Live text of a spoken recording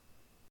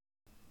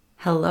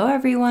Hello,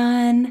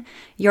 everyone.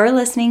 You're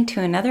listening to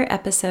another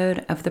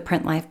episode of the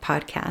Print Life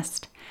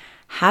podcast.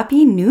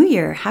 Happy New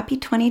Year. Happy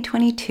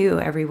 2022,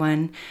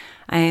 everyone.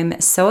 I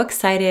am so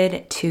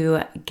excited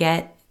to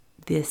get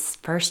this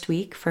first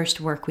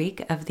work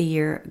week of the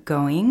year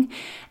going,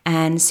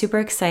 and super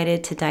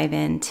excited to dive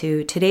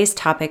into today's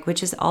topic,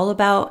 which is all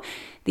about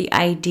the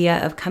idea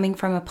of coming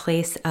from a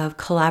place of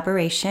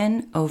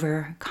collaboration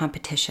over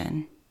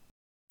competition.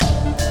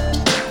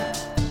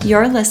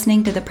 You're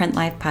listening to the Print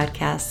Life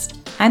podcast.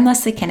 I'm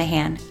Leslie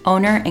Kinahan,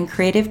 owner and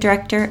creative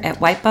director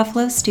at White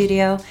Buffalo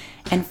Studio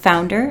and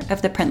founder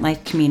of the Print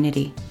Life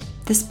community.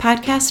 This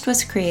podcast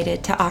was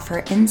created to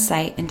offer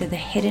insight into the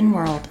hidden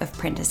world of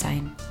print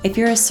design. If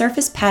you're a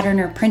surface pattern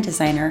or print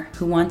designer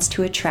who wants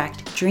to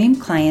attract dream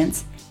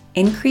clients,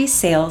 increase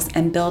sales,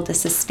 and build a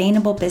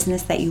sustainable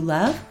business that you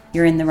love,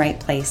 you're in the right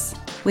place.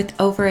 With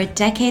over a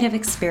decade of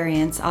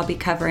experience, I'll be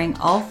covering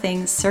all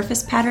things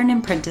surface pattern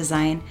and print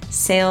design,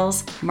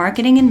 sales,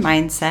 marketing, and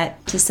mindset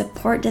to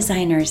support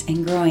designers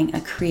in growing a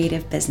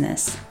creative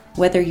business.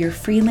 Whether you're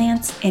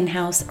freelance,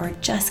 in-house, or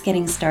just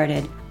getting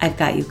started, I've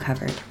got you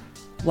covered.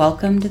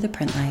 Welcome to the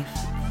Print Life.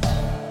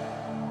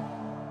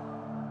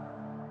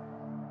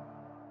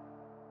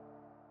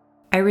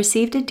 I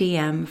received a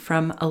DM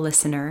from a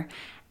listener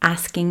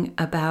asking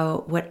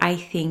about what I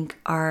think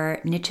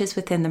are niches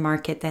within the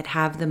market that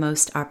have the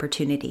most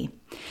opportunity.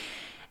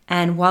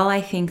 And while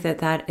I think that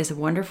that is a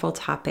wonderful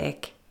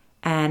topic,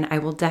 and I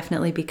will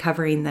definitely be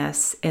covering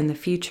this in the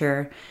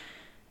future,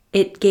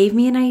 it gave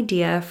me an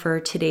idea for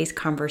today's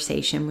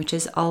conversation, which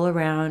is all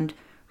around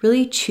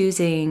really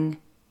choosing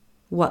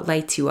what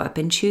lights you up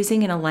and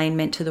choosing an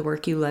alignment to the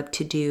work you love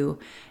to do,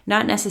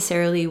 not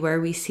necessarily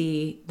where we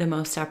see the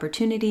most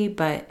opportunity,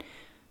 but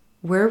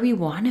where we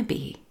want to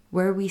be,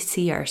 where we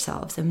see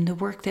ourselves and the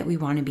work that we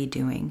want to be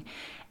doing.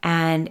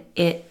 And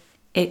it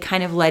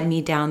kind of led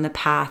me down the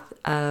path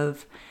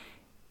of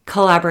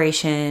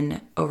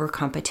collaboration over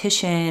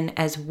competition,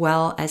 as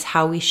well as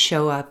how we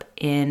show up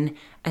in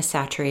a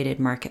saturated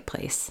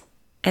marketplace.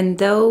 And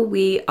though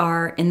we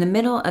are in the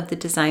middle of the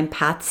Design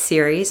Path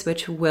series,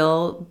 which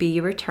will be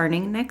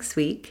returning next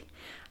week,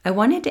 I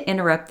wanted to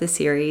interrupt the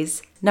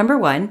series, number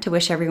one, to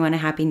wish everyone a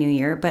happy new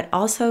year, but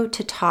also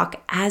to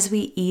talk as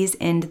we ease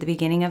into the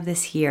beginning of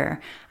this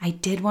year. I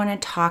did want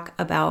to talk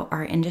about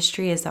our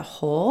industry as a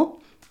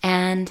whole.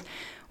 And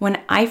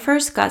when I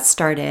first got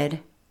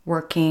started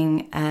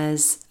working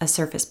as a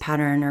surface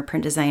pattern or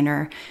print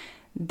designer,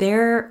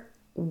 there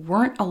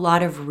weren't a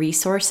lot of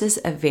resources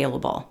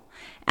available.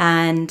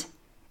 And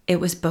it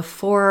was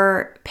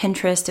before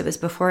Pinterest, it was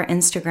before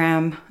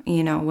Instagram,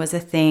 was a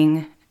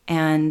thing.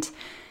 And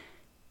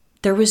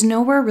there was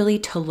nowhere really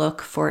to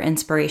look for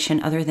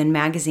inspiration other than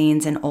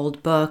magazines and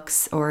old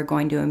books or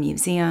going to a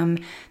museum.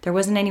 There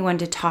wasn't anyone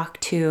to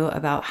talk to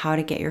about how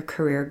to get your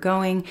career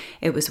going.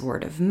 It was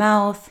word of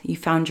mouth. You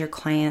found your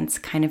clients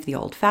kind of the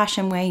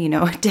old-fashioned way,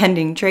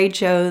 attending trade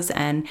shows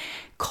and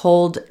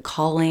cold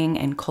calling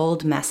and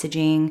cold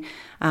messaging.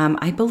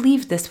 I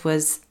believe this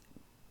was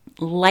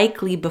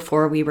likely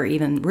before we were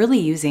even really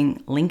using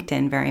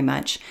LinkedIn very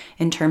much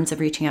in terms of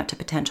reaching out to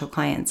potential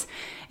clients.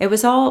 It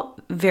was all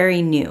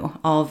very new,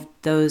 all of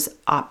those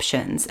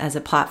options as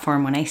a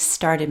platform when I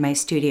started my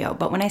studio.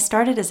 But when I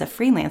started as a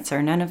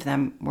freelancer, none of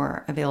them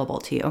were available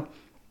to you.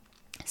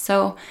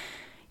 So,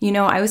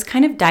 I was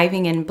kind of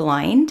diving in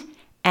blind.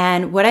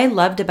 And what I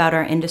loved about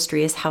our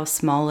industry is how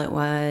small it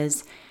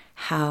was,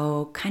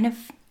 how kind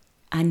of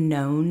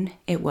unknown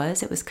it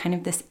was. It was kind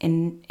of this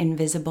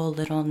invisible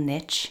little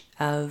niche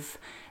of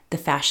the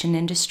fashion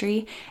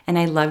industry. And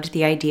I loved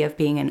the idea of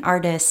being an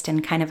artist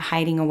and kind of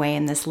hiding away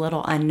in this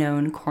little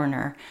unknown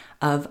corner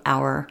of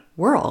our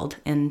world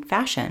in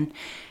fashion.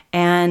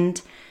 And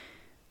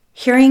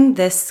hearing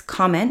this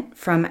comment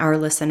from our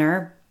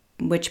listener,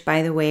 which,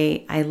 by the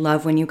way, I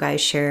love when you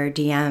guys share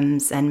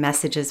DMs and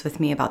messages with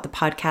me about the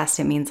podcast.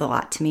 It means a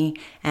lot to me,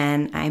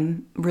 and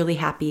I'm really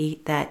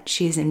happy that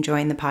she's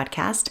enjoying the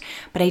podcast.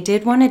 But I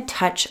did want to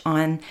touch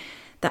on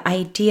the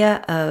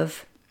idea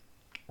of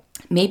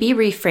maybe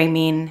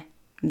reframing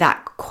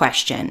that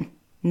question,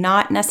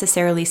 not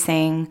necessarily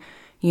saying,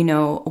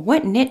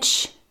 what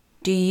niche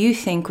do you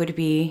think would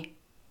be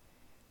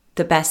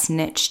the best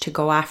niche to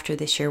go after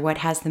this year? What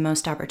has the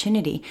most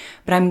opportunity?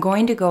 But I'm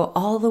going to go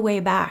all the way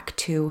back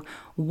to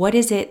what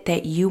is it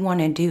that you want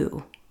to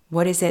do?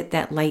 What is it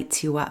that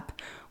lights you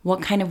up?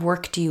 What kind of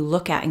work do you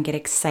look at and get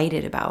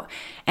excited about?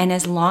 And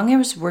as long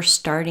as we're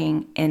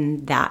starting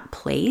in that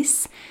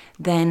place,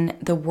 then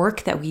the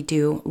work that we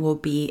do will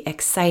be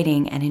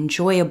exciting and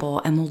enjoyable,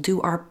 and we'll do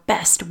our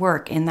best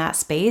work in that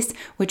space,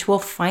 which will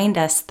find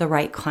us the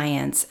right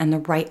clients and the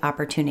right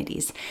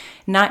opportunities,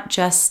 not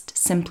just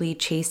simply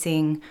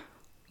chasing,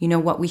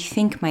 what we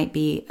think might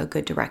be a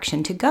good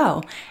direction to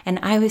go. And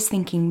I was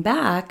thinking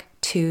back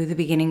to the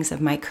beginnings of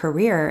my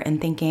career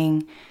and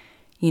thinking,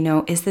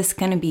 is this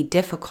going to be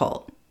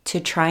difficult to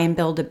try and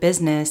build a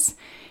business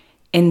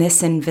in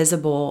this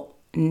invisible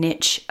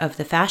niche of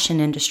the fashion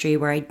industry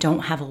where I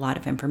don't have a lot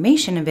of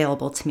information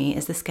available to me?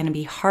 Is this going to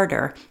be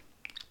harder?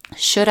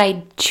 Should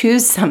I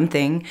choose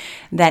something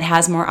that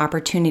has more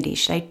opportunity?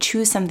 Should I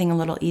choose something a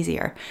little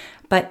easier?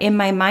 But in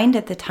my mind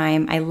at the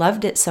time, I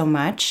loved it so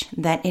much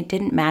that it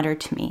didn't matter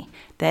to me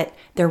that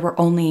there were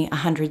only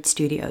 100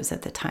 studios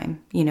at the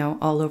time,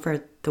 all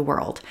over the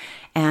world,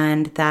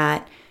 and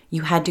that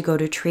you had to go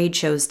to trade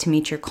shows to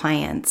meet your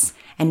clients,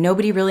 and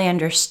nobody really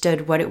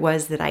understood what it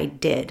was that I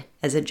did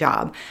as a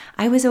job.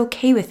 I was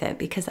okay with it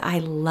because I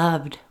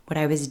loved what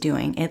I was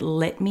doing. It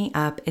lit me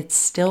up. It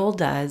still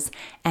does.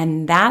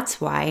 And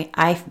that's why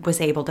I was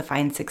able to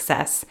find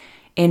success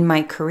in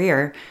my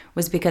career,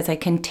 was because I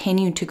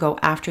continued to go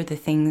after the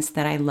things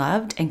that I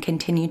loved and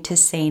continued to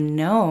say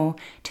no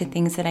to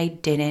things that I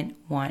didn't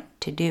want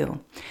to do.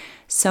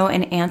 So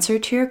in answer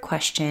to your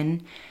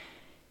question,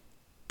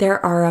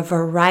 there are a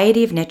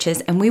variety of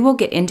niches, and we will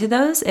get into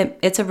those.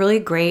 It's a really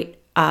great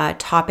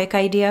topic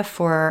idea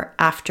for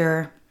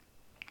after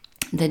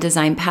the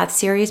Design Path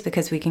series,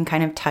 because we can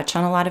kind of touch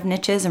on a lot of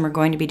niches, and we're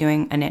going to be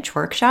doing a niche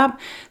workshop.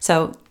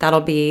 So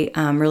that'll be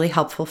really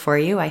helpful for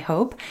you, I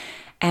hope.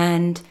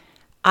 And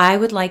I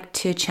would like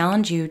to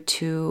challenge you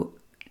to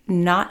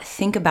not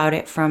think about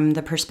it from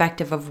the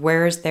perspective of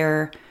where is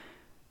there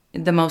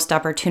the most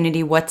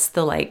opportunity, what's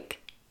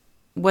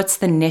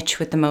the niche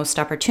with the most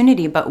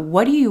opportunity, but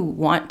what do you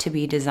want to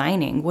be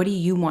designing? What do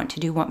you want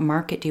to do? What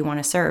market do you want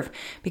to serve?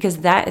 Because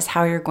that is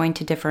how you're going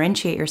to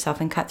differentiate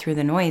yourself and cut through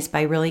the noise,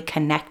 by really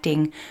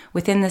connecting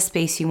within the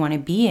space you want to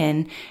be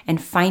in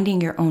and finding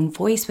your own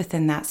voice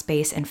within that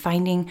space and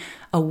finding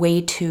a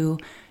way to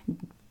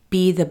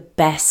be the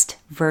best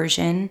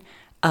version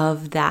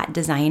of that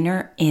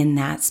designer in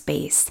that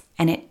space.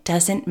 And it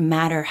doesn't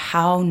matter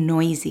how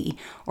noisy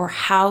or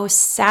how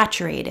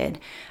saturated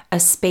a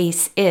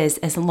space is,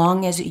 as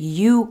long as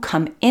you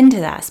come into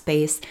that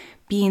space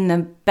being the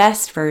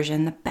best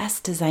version, the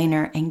best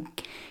designer, and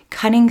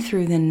cutting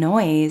through the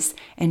noise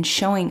and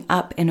showing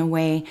up in a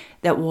way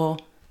that will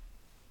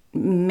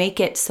make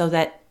it so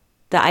that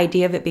the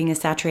idea of it being a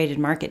saturated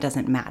market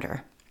doesn't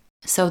matter.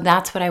 So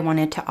that's what I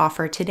wanted to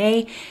offer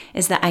today,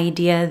 is the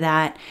idea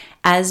that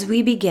as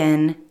we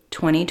begin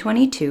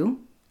 2022,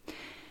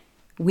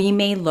 we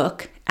may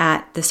look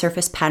at the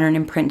surface pattern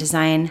and print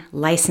design,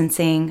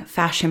 licensing,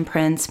 fashion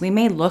prints. We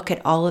may look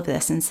at all of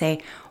this and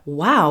say,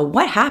 wow,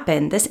 what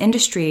happened? This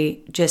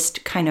industry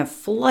just kind of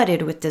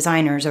flooded with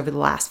designers over the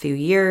last few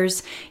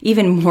years,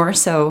 even more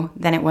so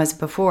than it was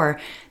before.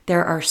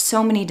 There are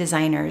so many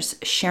designers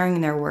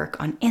sharing their work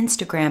on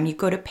Instagram. You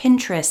go to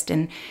Pinterest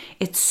and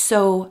it's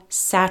so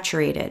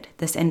saturated,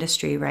 this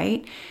industry,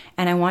 right?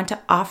 And I want to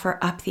offer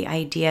up the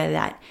idea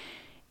that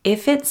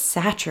if it's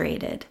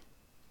saturated,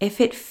 if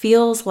it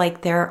feels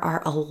like there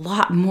are a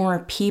lot more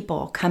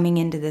people coming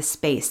into this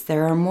space,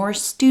 there are more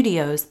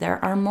studios,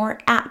 there are more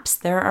apps,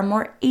 there are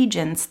more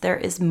agents, there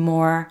is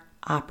more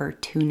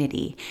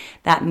opportunity.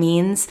 That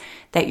means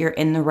that you're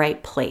in the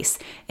right place.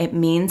 It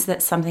means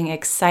that something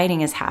exciting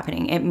is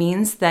happening. It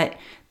means that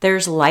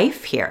there's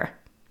life here,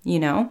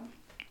 and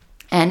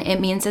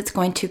it means it's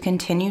going to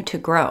continue to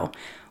grow.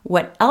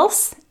 What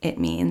else it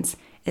means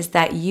is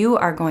that you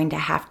are going to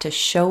have to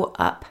show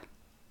up,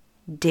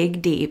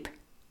 dig deep,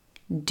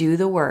 do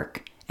the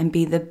work, and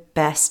be the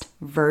best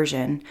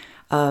version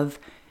of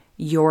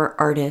your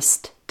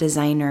artist,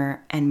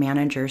 designer, and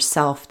manager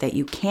self that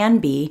you can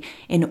be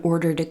in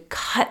order to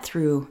cut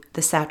through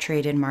the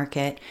saturated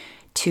market,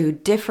 to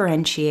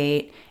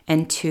differentiate,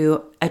 and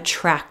to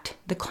attract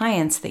the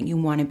clients that you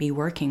want to be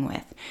working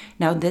with.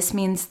 Now, this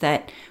means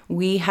that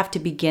we have to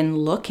begin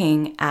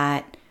looking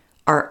at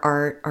our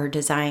art, our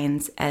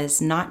designs,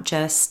 as not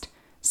just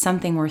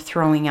something we're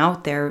throwing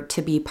out there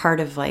to be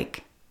part of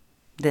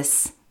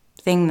this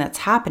thing that's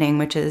happening,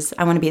 which is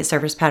I want to be a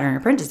surface pattern or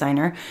print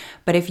designer.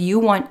 But if you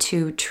want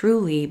to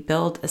truly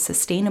build a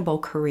sustainable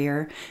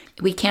career,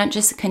 we can't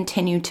just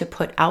continue to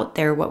put out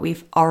there what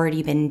we've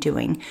already been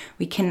doing.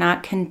 We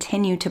cannot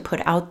continue to put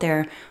out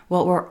there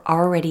what we're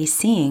already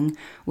seeing.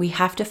 We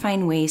have to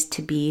find ways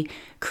to be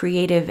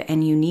creative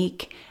and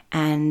unique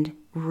and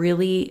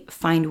really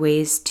find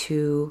ways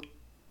to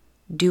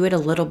do it a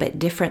little bit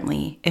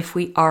differently if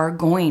we are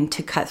going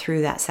to cut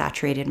through that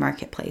saturated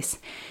marketplace.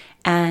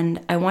 And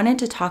I wanted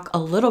to talk a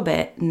little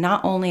bit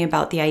not only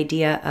about the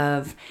idea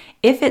of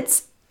if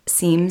it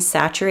seems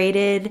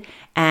saturated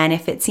and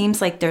if it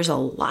seems like there's a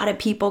lot of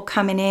people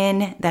coming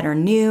in that are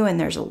new and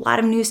there's a lot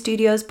of new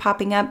studios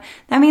popping up,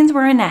 that means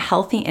we're in a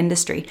healthy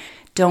industry.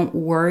 Don't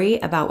worry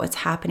about what's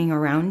happening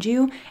around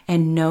you,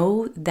 and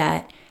know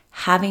that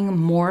having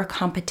more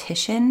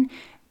competition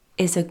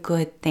is a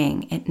good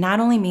thing. It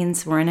not only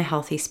means we're in a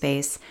healthy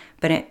space,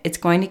 but it's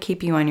going to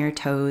keep you on your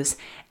toes,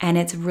 and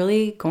it's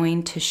really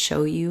going to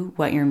show you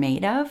what you're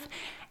made of.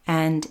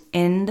 And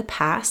in the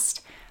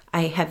past,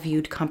 I have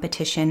viewed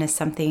competition as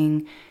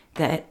something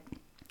that,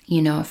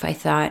 if I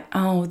thought,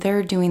 oh,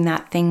 they're doing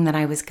that thing that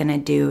I was going to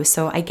do,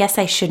 so I guess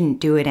I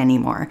shouldn't do it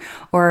anymore.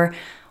 Or,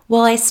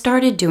 well, I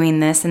started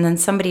doing this and then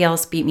somebody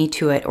else beat me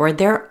to it, or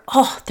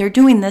they're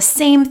doing the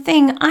same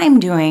thing I'm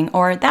doing,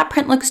 or that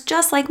print looks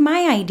just like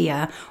my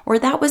idea, or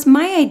that was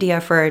my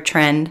idea for a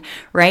trend,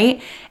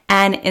 right?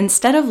 And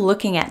instead of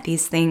looking at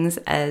these things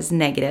as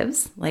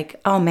negatives, like,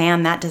 oh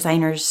man, that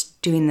designer's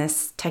doing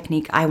this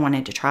technique I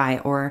wanted to try,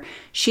 or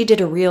she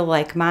did a reel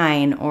like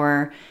mine,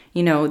 or,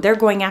 they're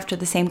going after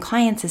the same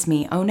clients as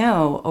me, oh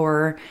no,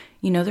 or,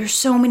 there's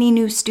so many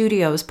new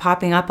studios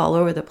popping up all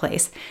over the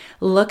place.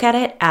 Look at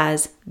it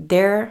as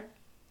there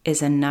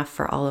is enough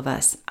for all of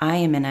us. I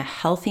am in a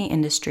healthy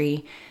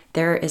industry.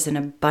 There is an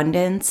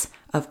abundance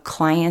of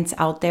clients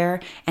out there.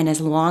 And as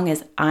long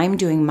as I'm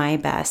doing my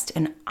best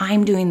and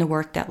I'm doing the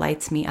work that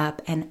lights me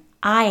up, and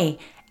I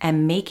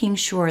am making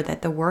sure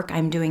that the work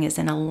I'm doing is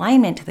in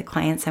alignment to the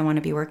clients I want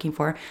to be working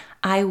for,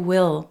 I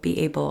will be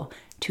able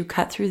to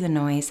cut through the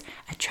noise,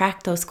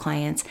 attract those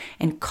clients,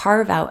 and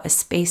carve out a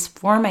space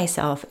for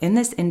myself in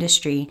this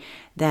industry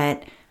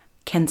that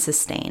can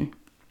sustain.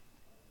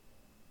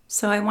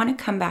 So I want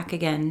to come back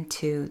again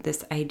to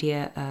this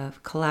idea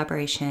of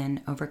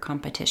collaboration over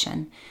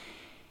competition,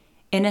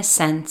 in a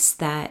sense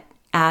that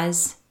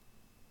as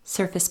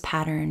surface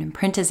pattern and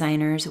print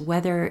designers,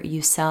 whether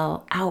you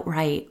sell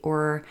outright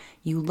or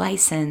you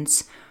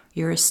license,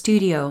 you're a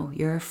studio,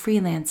 you're a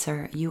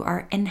freelancer, you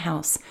are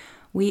in-house,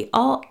 we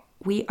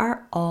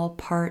are all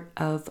part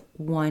of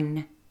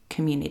one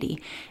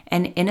community.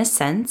 And in a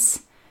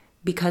sense,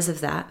 because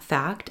of that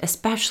fact,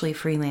 especially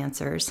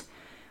freelancers,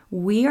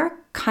 we are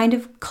kind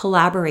of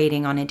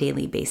collaborating on a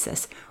daily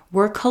basis.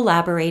 We're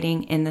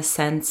collaborating in the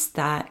sense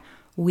that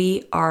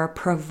we are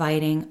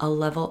providing a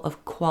level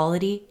of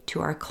quality to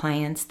our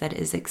clients that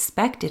is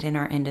expected in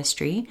our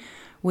industry.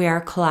 We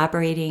are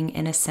collaborating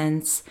in a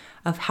sense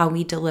of how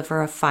we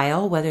deliver a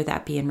file, whether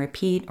that be in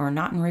repeat or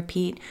not in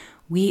repeat.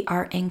 We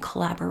are in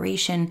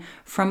collaboration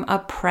from a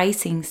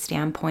pricing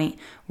standpoint.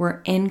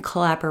 We're in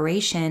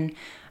collaboration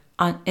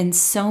in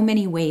so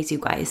many ways, you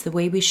guys. The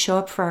way we show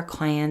up for our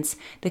clients,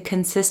 the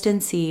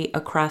consistency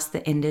across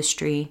the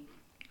industry,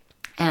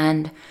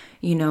 and,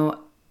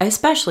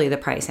 especially the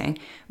pricing.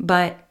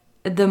 But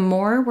the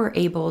more we're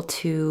able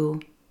to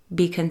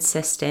be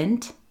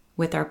consistent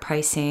with our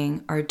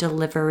pricing, our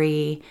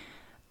delivery,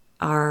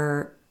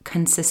 our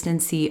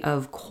consistency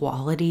of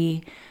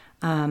quality,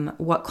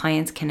 what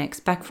clients can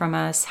expect from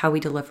us, how we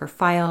deliver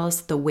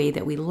files, the way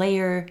that we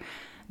layer,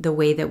 the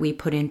way that we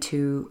put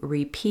into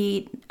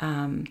repeat.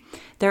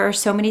 There are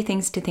so many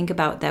things to think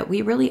about that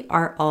we really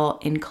are all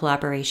in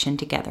collaboration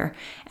together.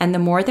 And the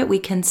more that we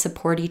can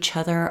support each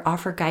other,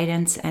 offer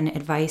guidance and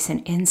advice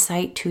and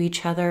insight to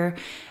each other,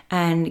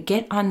 and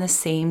get on the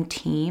same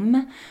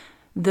team,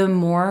 the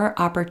more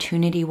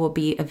opportunity will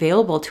be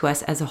available to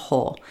us as a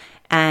whole.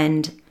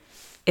 And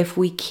if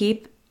we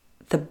keep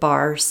the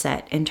bar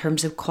set in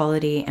terms of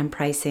quality and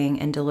pricing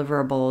and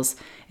deliverables,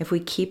 if we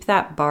keep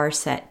that bar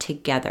set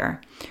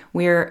together,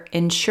 we're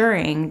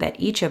ensuring that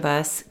each of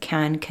us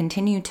can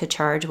continue to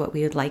charge what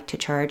we would like to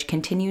charge,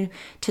 continue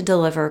to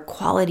deliver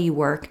quality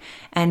work.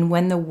 And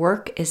when the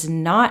work is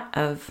not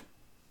of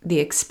the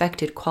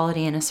expected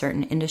quality in a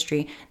certain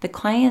industry, the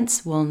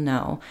clients will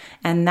know.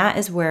 And that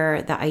is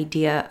where the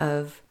idea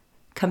of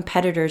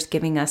competitors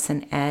giving us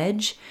an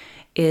edge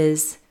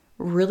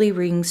really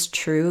rings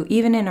true,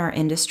 even in our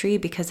industry,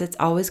 because it's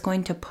always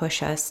going to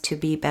push us to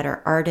be better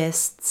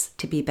artists,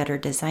 to be better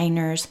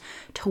designers,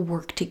 to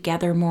work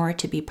together more,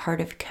 to be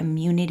part of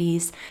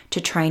communities, to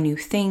try new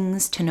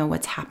things, to know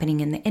what's happening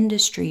in the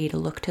industry, to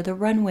look to the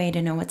runway,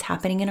 to know what's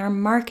happening in our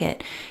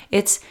market.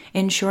 It's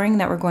ensuring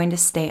that we're going to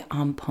stay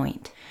on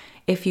point.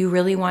 If you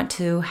really want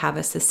to have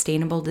a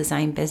sustainable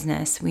design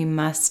business, we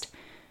must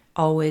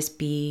always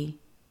be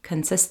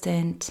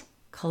consistent,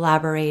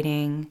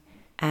 collaborating,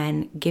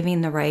 and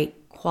giving the right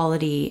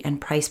quality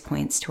and price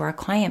points to our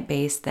client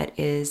base that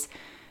is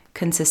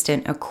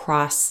consistent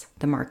across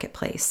the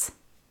marketplace.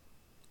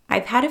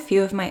 I've had a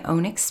few of my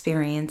own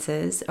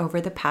experiences over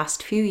the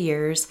past few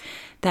years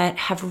that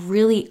have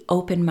really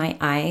opened my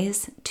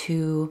eyes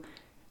to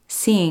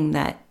seeing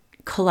that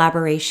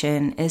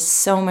collaboration is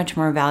so much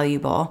more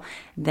valuable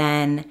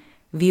than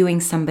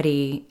viewing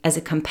somebody as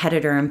a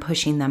competitor and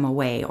pushing them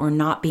away or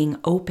not being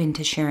open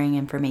to sharing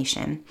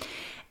information.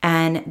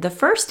 And the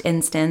first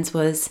instance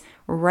was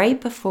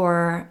right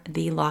before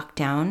the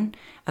lockdown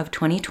of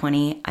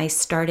 2020. I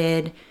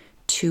started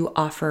to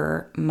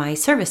offer my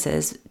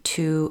services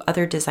to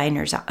other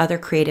designers, other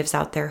creatives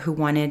out there who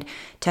wanted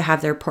to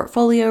have their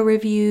portfolio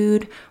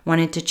reviewed,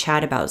 wanted to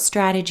chat about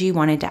strategy,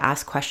 wanted to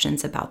ask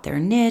questions about their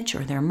niche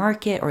or their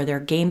market or their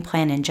game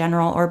plan in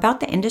general, or about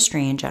the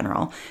industry in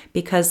general.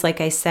 Because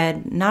like I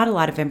said, not a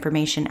lot of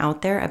information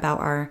out there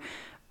about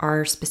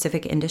our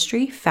specific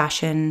industry,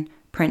 fashion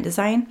print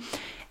design,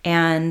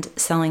 and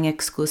selling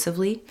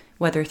exclusively,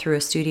 whether through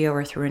a studio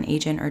or through an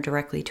agent or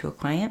directly to a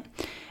client.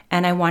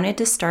 And I wanted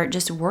to start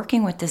just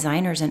working with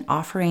designers and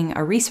offering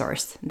a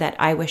resource that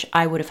I wish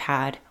I would have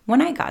had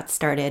when I got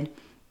started.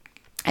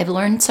 I've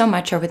learned so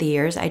much over the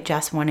years. I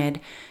just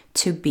wanted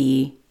to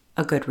be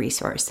a good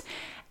resource.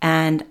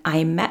 And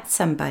I met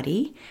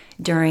somebody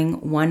during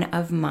one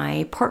of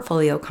my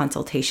portfolio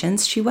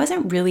consultations. She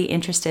wasn't really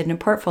interested in a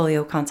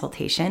portfolio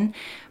consultation,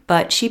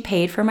 but she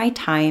paid for my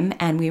time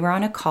and we were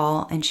on a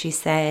call and she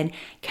said,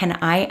 "Can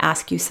I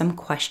ask you some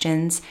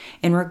questions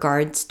in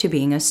regards to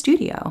being a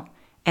studio?"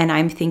 And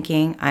I'm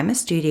thinking, I'm a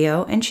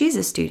studio and she's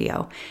a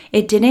studio.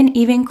 It didn't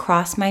even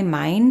cross my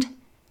mind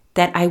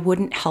that I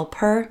wouldn't help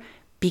her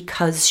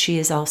because she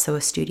is also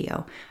a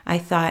studio. I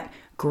thought,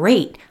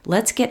 great,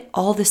 let's get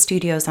all the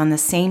studios on the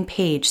same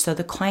page so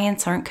the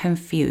clients aren't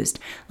confused.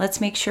 Let's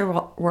make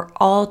sure we're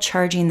all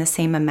charging the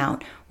same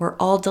amount. We're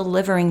all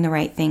delivering the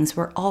right things.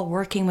 We're all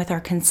working with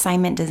our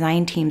consignment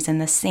design teams in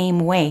the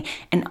same way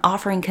and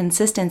offering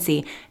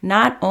consistency,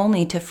 not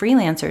only to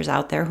freelancers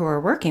out there who are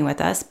working with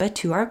us, but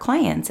to our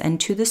clients and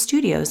to the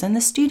studios and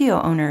the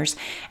studio owners,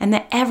 and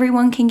that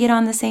everyone can get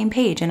on the same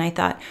page. And I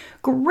thought,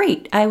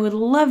 great, I would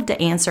love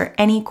to answer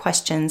any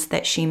questions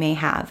that she may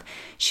have.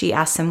 She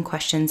asked some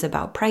questions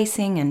about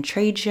pricing and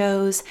trade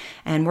shows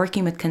and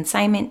working with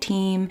consignment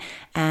team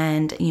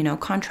and,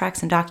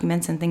 contracts and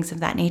documents and things of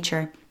that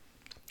nature.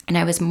 And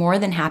I was more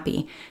than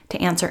happy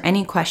to answer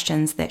any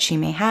questions that she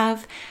may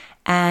have.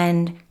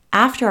 And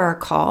after our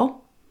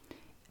call,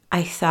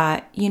 I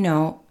thought,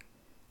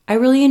 I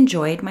really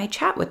enjoyed my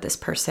chat with this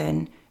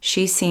person.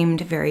 She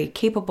seemed very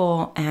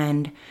capable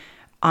and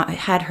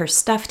had her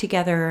stuff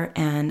together,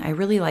 and I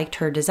really liked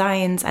her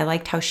designs. I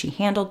liked how she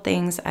handled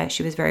things.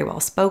 She was very well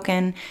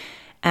spoken,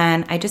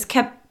 and I just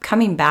kept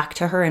coming back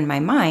to her in my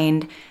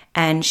mind,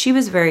 and she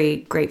was very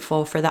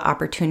grateful for the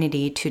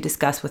opportunity to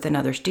discuss with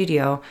another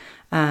studio,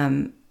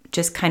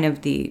 just kind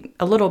of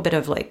a little bit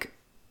of like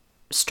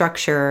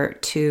structure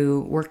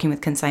to working with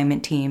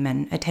consignment team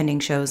and attending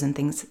shows and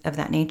things of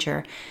that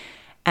nature.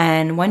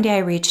 And one day I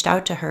reached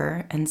out to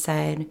her and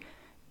said,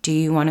 "Do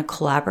you want to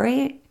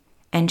collaborate?"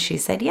 And she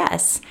said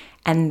yes.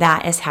 And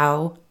that is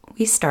how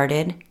we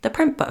started the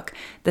print book.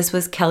 This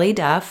was Kelly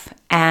Duff,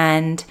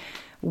 and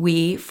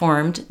we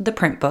formed the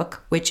print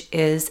book, which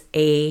is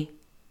a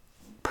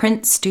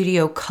print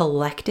studio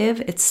collective.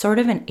 It's sort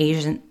of an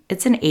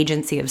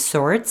agency of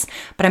sorts,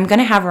 but I'm going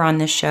to have her on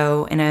this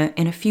show in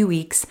a few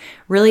weeks.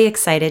 Really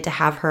excited to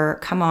have her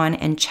come on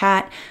and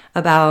chat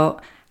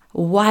about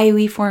why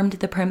we formed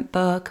the print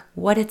book,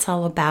 what it's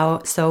all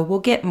about. So we'll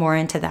get more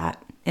into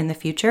that in the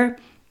future.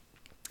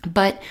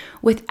 But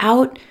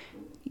without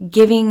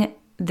giving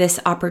this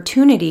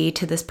opportunity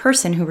to this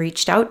person who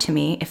reached out to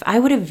me, if I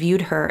would have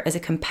viewed her as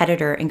a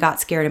competitor and got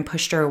scared and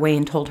pushed her away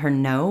and told her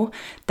no,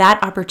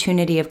 that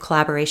opportunity of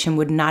collaboration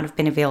would not have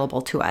been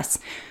available to us.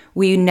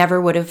 We never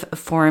would have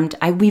formed,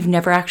 we've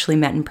never actually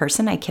met in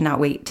person. I cannot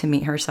wait to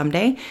meet her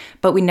someday,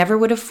 but we never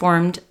would have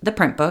formed the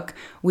print book.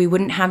 We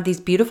wouldn't have these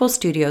beautiful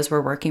studios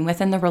we're working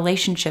with and the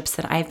relationships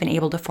that I've been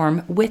able to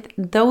form with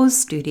those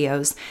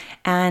studios.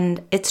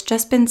 And it's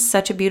just been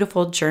such a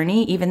beautiful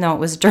journey, even though it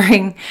was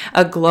during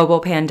a global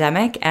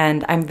pandemic.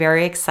 And I'm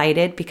very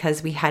excited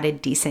because we had a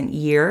decent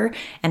year,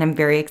 and I'm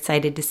very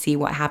excited to see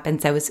what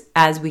happens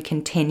as we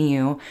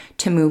continue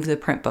to move the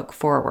print book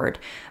forward.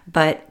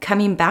 But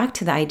coming back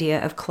to the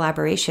idea of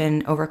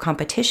collaboration over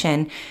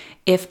competition,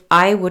 if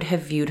I would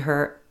have viewed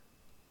her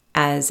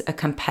as a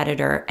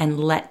competitor and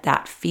let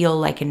that feel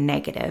like a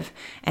negative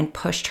and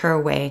pushed her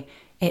away,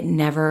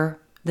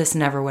 this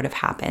never would have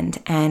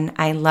happened. And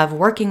I love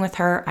working with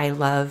her. I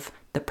love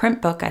the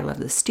print book. I love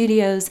the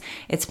studios.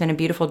 It's been a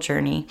beautiful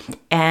journey.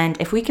 And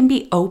if we can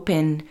be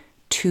open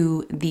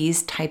to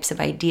these types of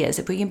ideas,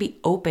 if we can be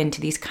open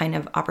to these kind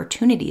of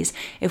opportunities,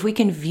 if we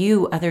can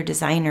view other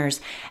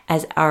designers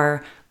as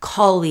our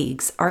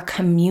colleagues, our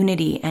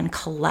community and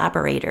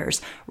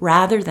collaborators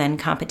rather than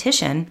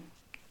competition,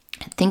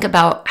 think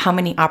about how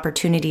many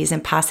opportunities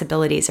and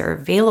possibilities are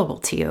available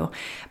to you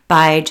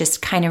by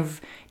just kind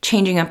of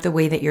changing up the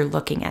way that you're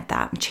looking at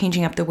that,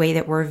 changing up the way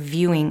that we're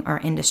viewing our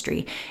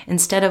industry.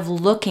 Instead of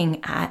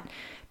looking at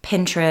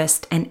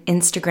Pinterest and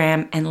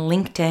Instagram and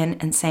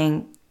LinkedIn and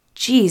saying,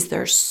 geez,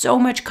 there's so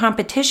much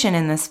competition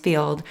in this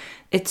field.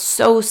 It's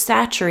so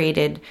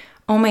saturated.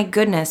 Oh my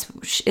goodness,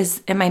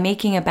 am I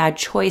making a bad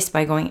choice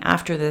by going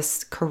after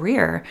this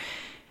career?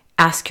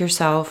 Ask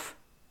yourself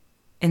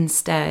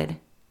instead,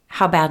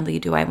 how badly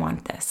do I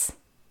want this?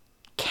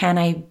 Can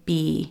I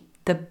be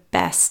the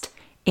best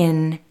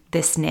in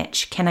this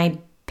niche? Can I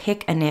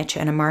pick a niche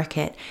and a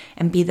market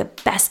and be the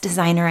best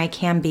designer I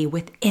can be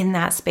within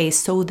that space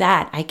so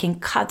that I can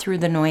cut through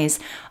the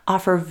noise,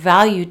 offer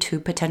value to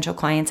potential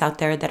clients out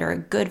there that are a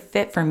good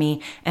fit for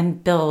me,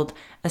 and build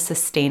a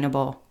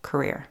sustainable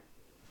career?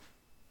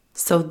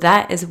 So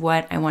that is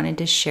what I wanted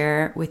to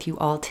share with you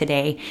all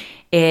today.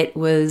 It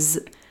was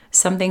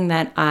something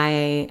that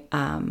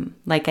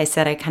like I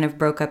said, I kind of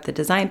broke up the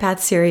Design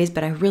Path series,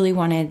 but I really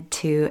wanted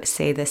to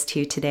say this to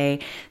you today.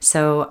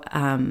 So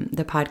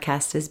the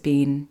podcast is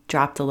being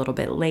dropped a little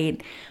bit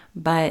late,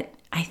 but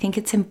I think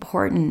it's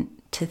important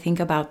to think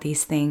about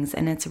these things.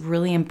 And it's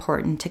really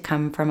important to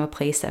come from a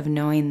place of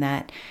knowing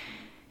that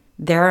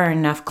there are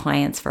enough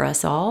clients for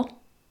us all.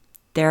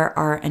 There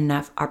are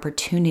enough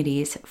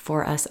opportunities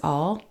for us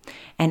all.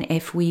 And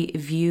if we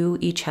view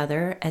each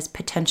other as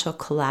potential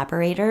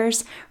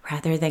collaborators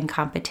rather than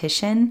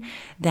competition,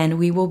 then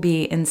we will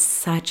be in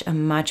such a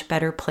much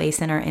better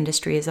place in our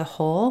industry as a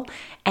whole.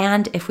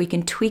 And if we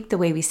can tweak the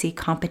way we see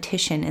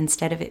competition,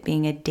 instead of it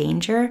being a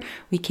danger,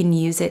 we can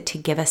use it to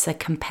give us a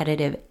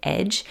competitive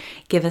edge,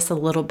 give us a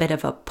little bit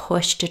of a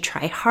push to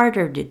try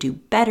harder, to do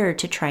better,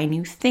 to try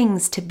new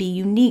things, to be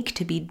unique,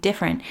 to be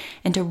different,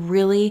 and to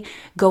really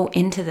go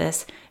into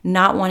this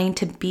not wanting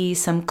to be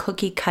some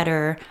cookie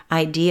cutter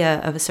idea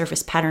of a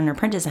surface pattern or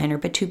print designer,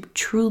 but to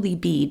truly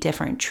be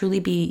different,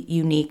 truly be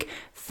unique,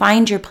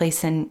 find your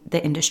place in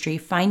the industry,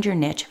 find your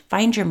niche,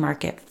 find your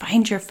market,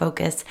 find your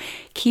focus,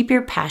 keep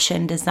your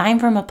passion, design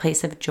from a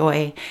place of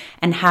joy,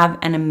 and have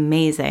an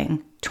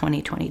amazing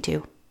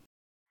 2022.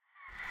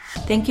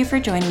 Thank you for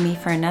joining me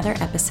for another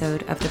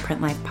episode of the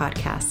Print Life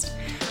Podcast.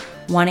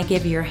 Want to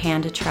give your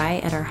hand a try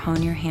at our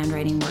Hone Your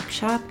Handwriting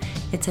workshop?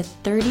 It's a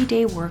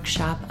 30-day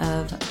workshop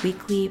of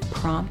weekly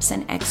prompts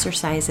and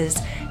exercises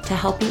to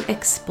help you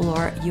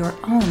explore your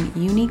own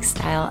unique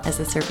style as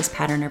a surface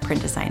pattern or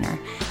print designer.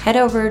 Head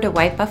over to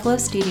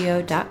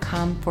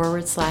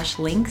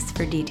whitebuffalostudio.com/links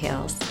for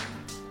details.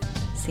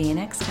 See you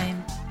next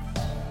time.